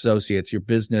closest associates, your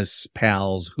business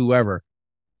pals, whoever,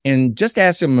 and just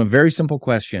ask them a very simple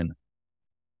question.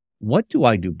 What do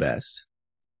I do best?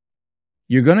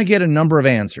 You're going to get a number of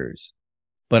answers,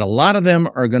 but a lot of them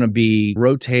are going to be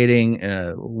rotating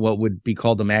what would be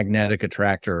called a magnetic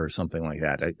attractor or something like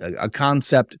that, a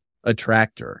concept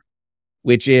attractor,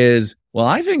 which is, well,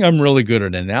 I think I'm really good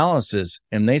at analysis.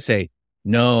 And they say,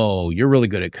 no, you're really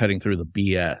good at cutting through the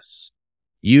BS.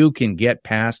 You can get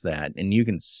past that and you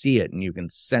can see it and you can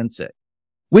sense it,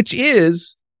 which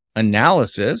is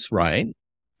analysis, right?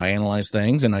 I analyze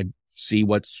things and I see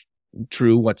what's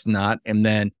true, what's not. And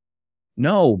then,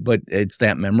 no, but it's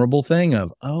that memorable thing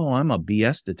of, oh, I'm a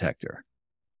BS detector.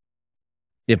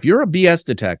 If you're a BS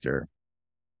detector,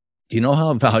 do you know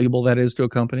how valuable that is to a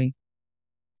company?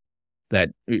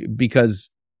 Because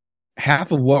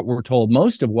half of what we're told,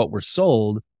 most of what we're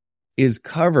sold is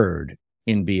covered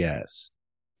in BS.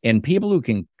 And people who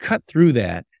can cut through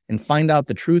that and find out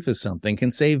the truth of something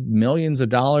can save millions of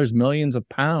dollars, millions of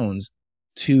pounds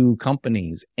to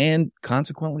companies, and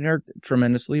consequently are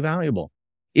tremendously valuable.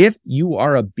 If you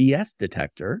are a BS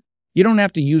detector, you don't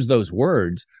have to use those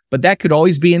words, but that could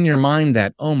always be in your mind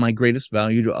that, oh, my greatest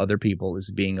value to other people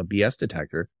is being a BS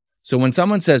detector. So when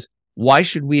someone says, why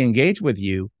should we engage with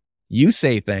you? You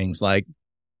say things like,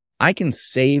 I can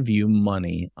save you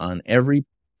money on everything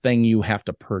you have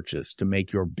to purchase to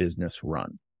make your business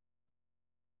run.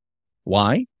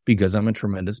 Why? Because I'm a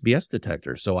tremendous BS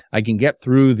detector. So I can get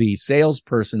through the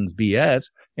salesperson's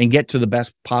BS and get to the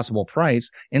best possible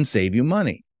price and save you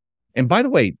money. And by the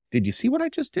way, did you see what I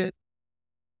just did?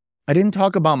 I didn't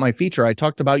talk about my feature. I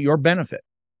talked about your benefit.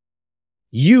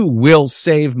 You will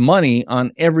save money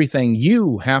on everything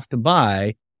you have to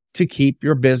buy to keep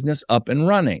your business up and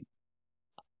running.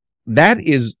 That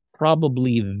is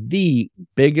probably the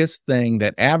biggest thing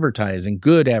that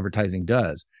good advertising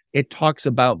does. It talks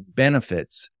about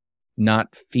benefits,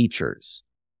 not features.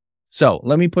 So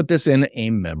let me put this in a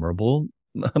memorable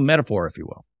metaphor, if you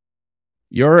will.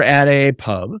 You're at a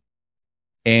pub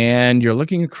and you're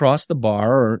looking across the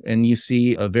bar and you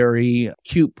see a very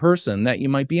cute person that you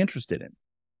might be interested in.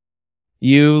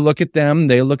 You look at them,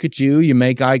 they look at you, you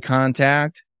make eye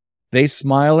contact, they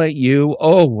smile at you.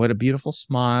 Oh, what a beautiful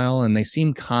smile. And they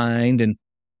seem kind. And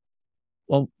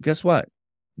well, guess what?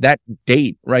 That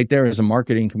date right there is a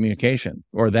marketing communication,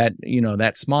 or that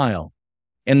smile.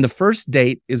 And the first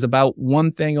date is about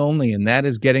one thing only, and that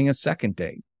is getting a second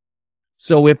date.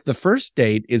 So if the first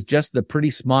date is just the pretty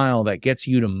smile that gets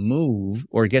you to move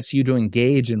or gets you to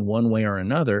engage in one way or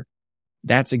another,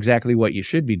 that's exactly what you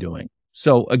should be doing.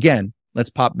 So again, let's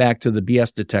pop back to the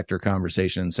BS detector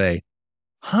conversation and say,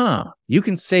 you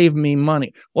can save me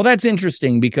money. Well, that's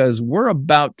interesting because we're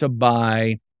about to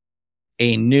buy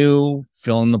a new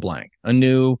fill in the blank,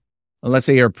 let's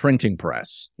say your printing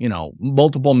press,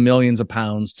 multiple millions of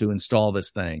pounds to install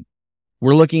this thing.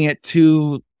 We're looking at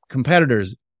two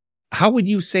competitors. How would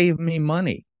you save me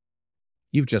money?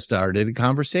 You've just started a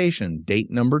conversation,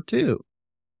 date number 2.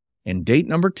 And date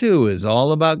number 2 is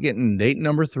all about getting date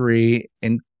number 3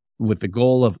 and with the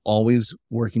goal of always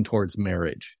working towards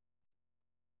marriage.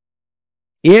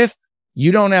 If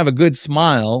you don't have a good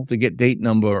smile to get date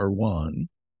number 1,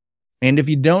 and if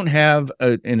you don't have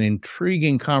an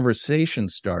intriguing conversation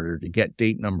starter to get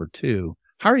date number 2,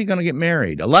 how are you going to get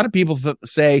married? A lot of people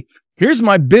say, here's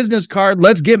my business card,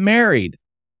 let's get married.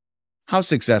 How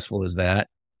successful is that?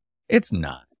 It's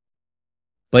not.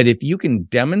 But if you can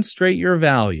demonstrate your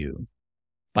value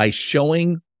by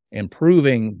showing and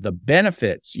proving the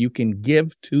benefits you can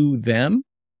give to them,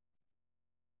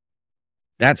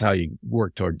 that's how you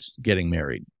work towards getting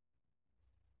married.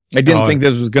 I didn't think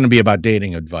this was going to be about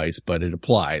dating advice, but it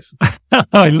applies.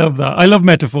 I love that. I love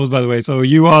metaphors, by the way. So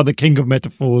you are the king of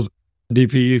metaphors,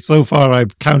 DP. So far,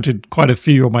 I've counted quite a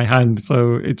few on my hand.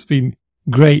 So it's been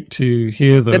great to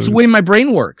hear those. That's the way my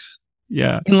brain works.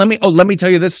 Yeah. And let me tell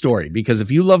you this story, because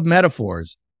if you love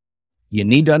metaphors, you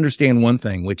need to understand one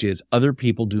thing, which is other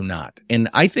people do not. And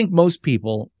I think most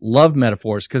people love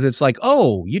metaphors because it's like,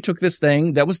 oh, you took this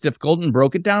thing that was difficult and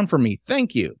broke it down for me.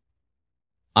 Thank you.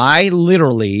 I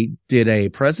literally did a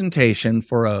presentation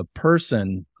for a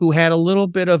person who had a little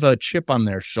bit of a chip on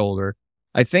their shoulder.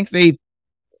 I think they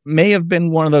may have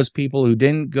been one of those people who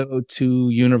didn't go to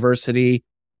university,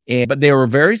 but they were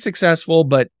very successful.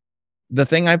 But the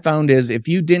thing I found is if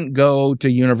you didn't go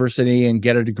to university and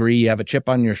get a degree, you have a chip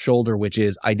on your shoulder, which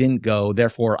is I didn't go,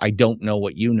 therefore I don't know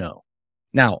what you know.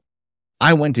 Now,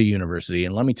 I went to university,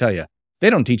 and let me tell you, they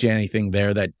don't teach you anything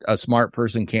there that a smart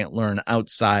person can't learn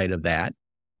outside of that.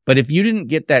 But if you didn't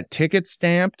get that ticket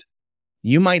stamped,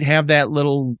 you might have that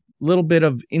little bit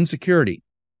of insecurity.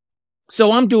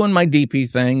 So I'm doing my DP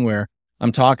thing where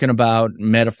I'm talking about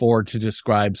metaphor to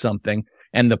describe something,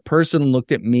 and the person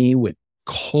looked at me with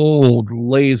cold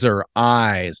laser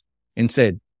eyes and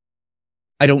said,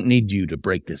 I don't need you to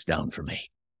break this down for me.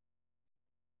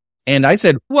 And I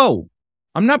said, whoa,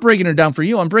 I'm not breaking it down for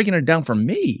you. I'm breaking it down for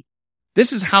me.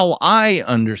 This is how I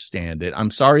understand it. I'm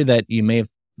sorry that you may have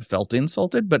felt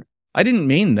insulted, but I didn't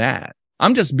mean that.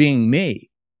 I'm just being me.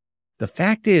 The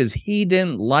fact is, he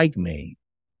didn't like me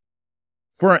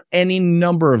for any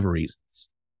number of reasons.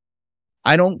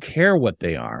 I don't care what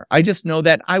they are. I just know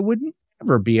that I would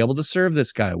never be able to serve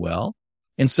this guy well.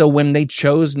 And so when they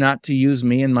chose not to use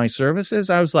me in my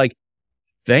services, I was like,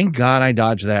 thank God I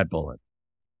dodged that bullet.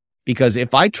 Because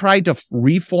if I tried to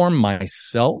reform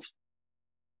myself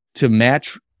to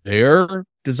match their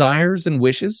desires and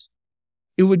wishes,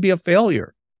 it would be a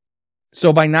failure.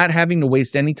 So by not having to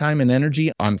waste any time and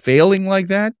energy on failing like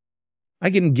that,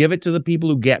 I can give it to the people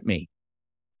who get me.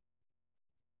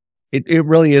 It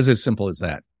really is as simple as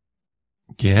that.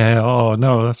 Yeah. Oh,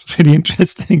 no, that's really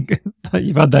interesting that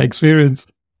you've had that experience.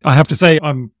 I have to say,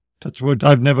 I'm touch wood,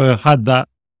 I've never had that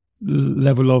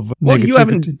level of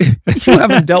negativity. You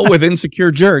haven't dealt with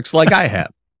insecure jerks like I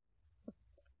have.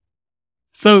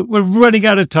 So we're running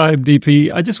out of time,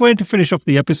 DP. I just wanted to finish off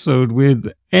the episode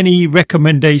with any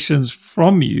recommendations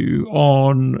from you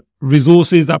on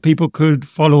resources that people could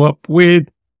follow up with.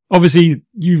 Obviously,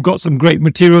 you've got some great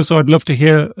material, so I'd love to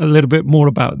hear a little bit more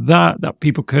about that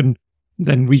people can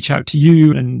then reach out to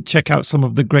you and check out some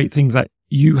of the great things that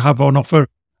you have on offer.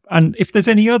 And if there's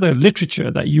any other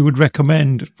literature that you would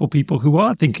recommend for people who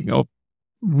are thinking of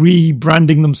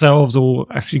rebranding themselves or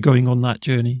actually going on that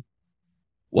journey.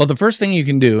 Well, the first thing you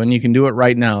can do, and you can do it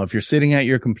right now, if you're sitting at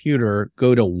your computer,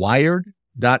 go to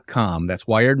wired.com, that's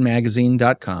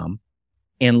wiredmagazine.com,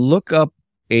 and look up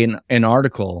an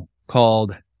article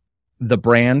called The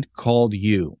Brand Called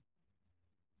You.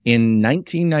 In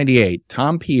 1998,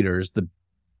 Tom Peters, the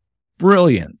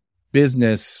brilliant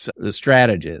business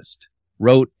strategist,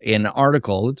 wrote an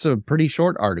article. It's a pretty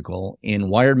short article in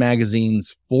Wired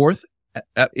Magazine's fourth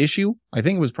issue. I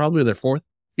think it was probably their fourth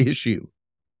issue.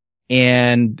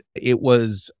 And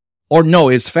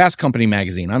it's Fast Company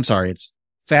Magazine. I'm sorry. It's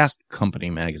Fast Company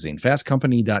Magazine,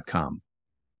 fastcompany.com.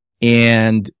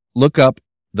 And look up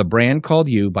The Brand Called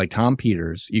You by Tom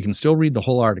Peters. You can still read the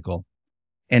whole article.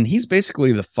 And he's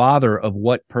basically the father of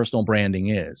what personal branding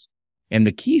is. And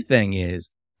the key thing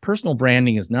is personal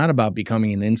branding is not about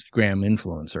becoming an Instagram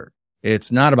influencer.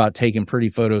 It's not about taking pretty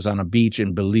photos on a beach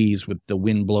in Belize with the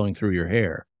wind blowing through your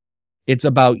hair. It's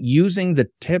about using the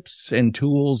tips and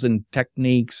tools and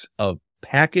techniques of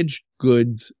packaged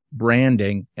goods,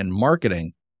 branding, and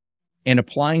marketing and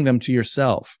applying them to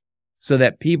yourself so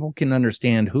that people can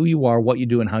understand who you are, what you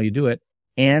do, and how you do it,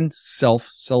 and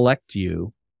self-select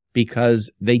you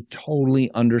because they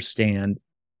totally understand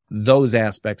those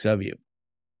aspects of you.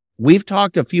 We've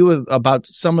talked about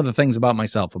some of the things about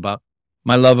myself, about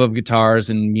my love of guitars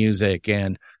and music.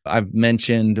 And I've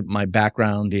mentioned my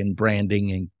background in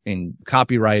branding and in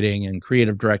copywriting and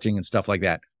creative directing and stuff like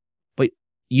that. But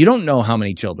you don't know how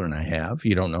many children I have.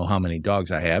 You don't know how many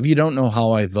dogs I have. You don't know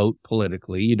how I vote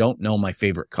politically. You don't know my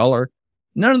favorite color.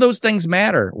 None of those things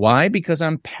matter. Why? Because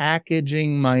I'm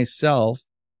packaging myself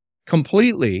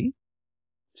completely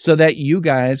so that you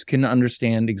guys can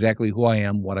understand exactly who I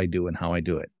am, what I do, and how I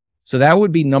do it. So that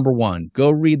would be number one. Go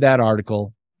read that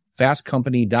article,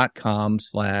 fastcompany.com/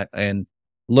 and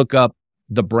look up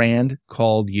The Brand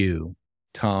Called You,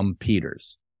 Tom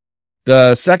Peters.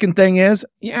 The second thing is,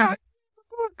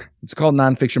 it's called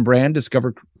Nonfiction Brand,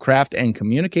 Discover, Craft, and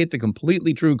Communicate the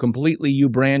completely true, completely you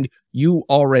brand you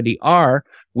already are,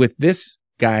 with this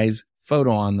guy's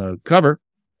photo on the cover.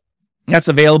 That's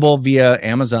available via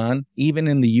Amazon, even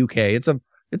in the UK.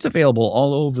 It's available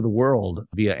all over the world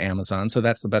via Amazon, so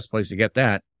that's the best place to get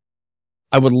that.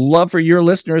 I would love for your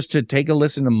listeners to take a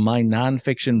listen to my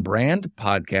Nonfiction Brand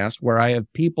podcast, where I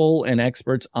have people and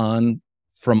experts on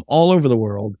from all over the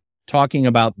world talking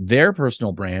about their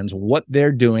personal brands, what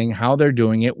they're doing, how they're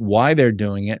doing it, why they're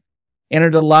doing it. And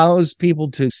it allows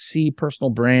people to see personal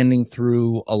branding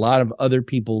through a lot of other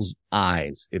people's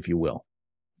eyes, if you will.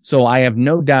 So I have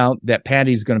no doubt that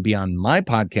Patty's going to be on my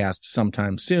podcast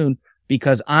sometime soon,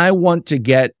 because I want to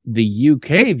get the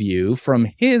UK view from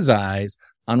his eyes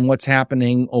on what's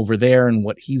happening over there and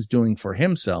what he's doing for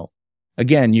himself.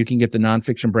 Again, you can get the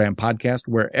Nonfiction Brand podcast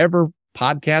wherever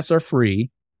podcasts are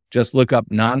free. Just look up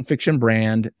Nonfiction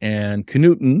Brand and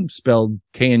Knudten, spelled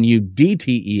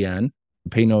Knudten.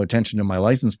 Pay no attention to my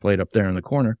license plate up there in the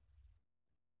corner.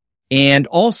 And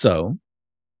also,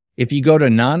 if you go to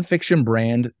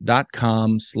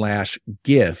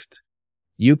nonfictionbrand.com/gift,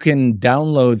 you can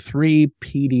download 3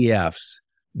 PDFs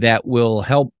that will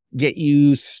help get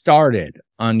you started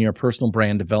on your personal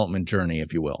brand development journey,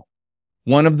 if you will.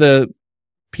 One of the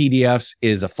PDFs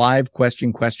is a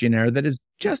 5-question questionnaire that is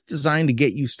just designed to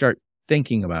get you start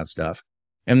thinking about stuff.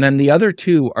 And then the other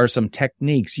 2 are some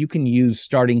techniques you can use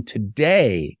starting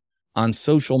today on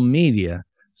social media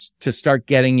to start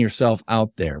getting yourself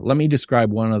out there. Let me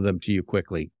describe one of them to you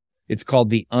quickly. It's called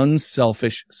the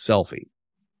unselfish selfie.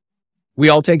 We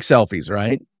all take selfies,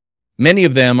 right? Many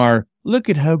of them are, look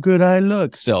at how good I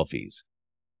look selfies.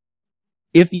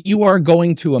 If you are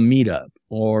going to a meetup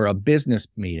or a business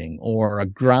meeting or a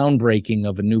groundbreaking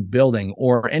of a new building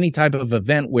or any type of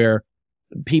event where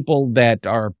people that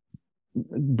are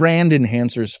brand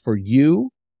enhancers for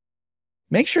you,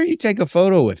 make sure you take a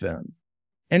photo with them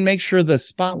and make sure the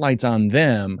spotlight's on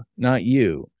them, not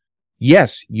you.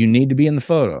 Yes, you need to be in the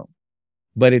photo,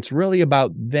 but it's really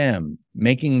about them,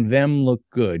 making them look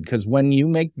good. Because when you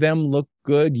make them look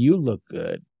good, you look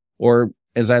good. Or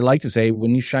as I like to say,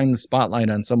 when you shine the spotlight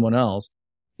on someone else,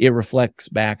 it reflects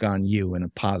back on you in a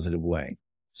positive way.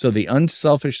 So the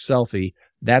unselfish selfie,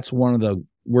 that's one of the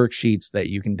worksheets that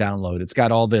you can download. It's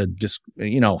got all the,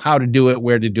 how to do it,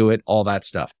 where to do it, all that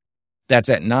stuff. That's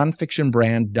at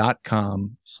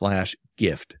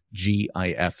nonfictionbrand.com/gift,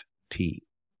 GIFT.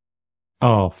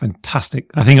 Oh,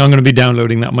 fantastic. I think I'm going to be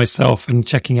downloading that myself and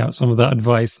checking out some of that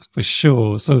advice for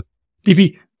sure. So,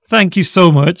 DP, thank you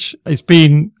so much. It's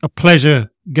been a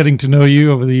pleasure getting to know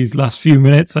you over these last few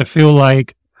minutes. I feel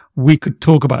like we could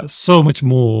talk about so much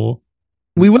more.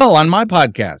 We will on my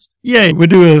podcast. Yeah, we'll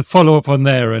do a follow-up on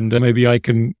there, and maybe I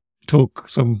can talk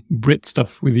some Brit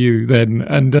stuff with you then.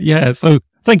 And so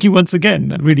thank you once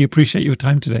again. I really appreciate your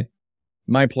time today.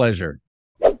 My pleasure.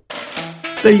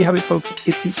 There you have it, folks.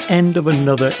 It's the end of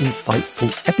another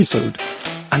insightful episode.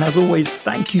 And as always,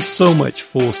 thank you so much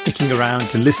for sticking around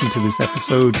to listen to this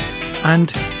episode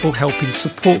and for helping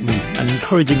support me and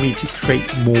encouraging me to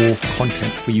create more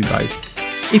content for you guys.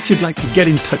 If you'd like to get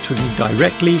in touch with me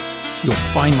directly, you'll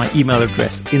find my email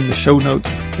address in the show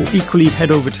notes, or equally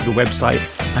head over to the website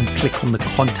and click on the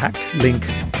contact link.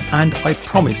 And I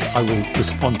promise I will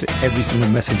respond to every single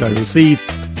message I receive.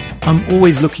 I'm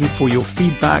always looking for your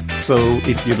feedback, so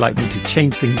if you'd like me to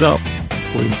change things up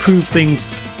or improve things,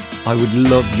 I would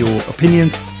love your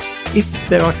opinions. If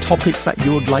there are topics that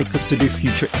you would like us to do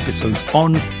future episodes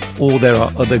on, or there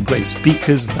are other great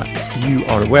speakers that you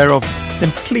are aware of,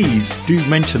 then please do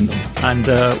mention them, and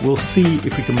we'll see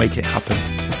if we can make it happen.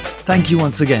 Thank you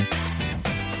once again.